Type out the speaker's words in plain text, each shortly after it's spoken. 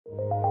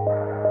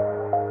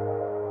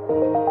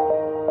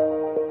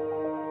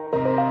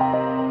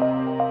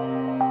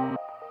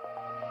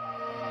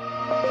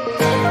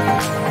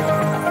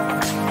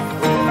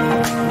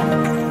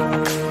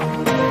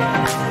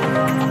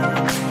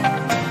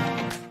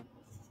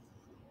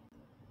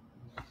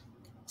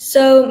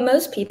So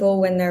most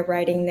people, when they're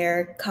writing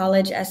their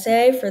college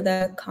essay for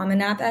the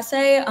CommonApp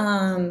essay,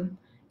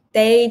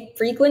 they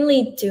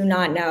frequently do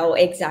not know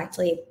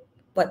exactly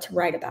what to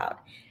write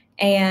about.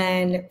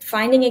 And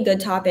finding a good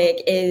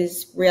topic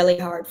is really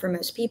hard for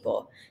most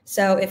people.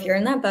 So if you're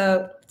in that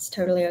boat, it's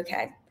totally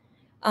okay.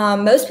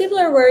 Most people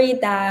are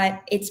worried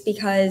that it's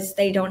because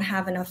they don't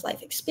have enough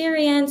life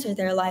experience or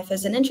their life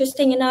isn't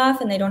interesting enough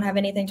and they don't have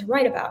anything to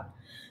write about.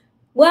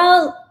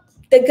 Well,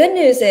 the good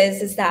news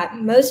is that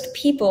most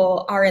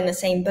people are in the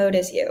same boat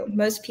as you.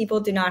 Most people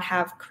do not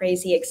have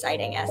crazy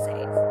exciting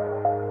essays.